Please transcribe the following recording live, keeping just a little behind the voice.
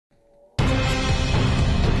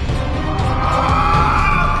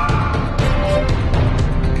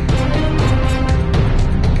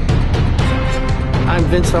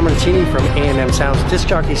Vince Domenicini from A&M Sound's Disc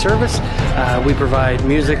Jockey Service. We provide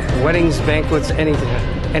music, weddings, banquets,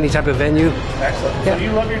 any type of venue. Excellent. Yeah. So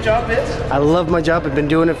you love your job, Vince? I love my job. I've been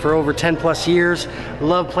doing it for over 10 plus years.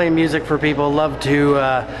 Love playing music for people. Love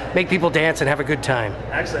to make people dance and have a good time.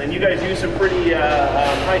 Excellent. And you guys use some pretty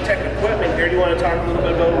high-tech equipment here. Do you want to talk a little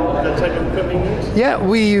bit about the type of equipment you use? Yeah,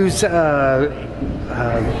 we use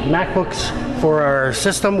MacBooks for our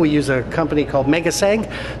system. We use a company called Megaseg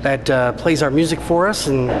that plays our music for us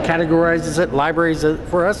and categorizes it, libraries it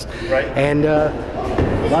for us. Right. And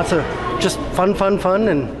lots of just fun,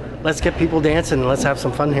 and let's get people dancing and let's have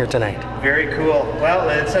some fun here tonight. Very cool. Well,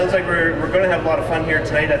 it sounds like we're going to have a lot of fun here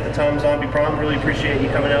tonight at the Tom Zombie Prom. Really appreciate you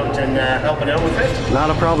coming out and helping out with it.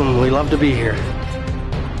 Not a problem. We love to be here.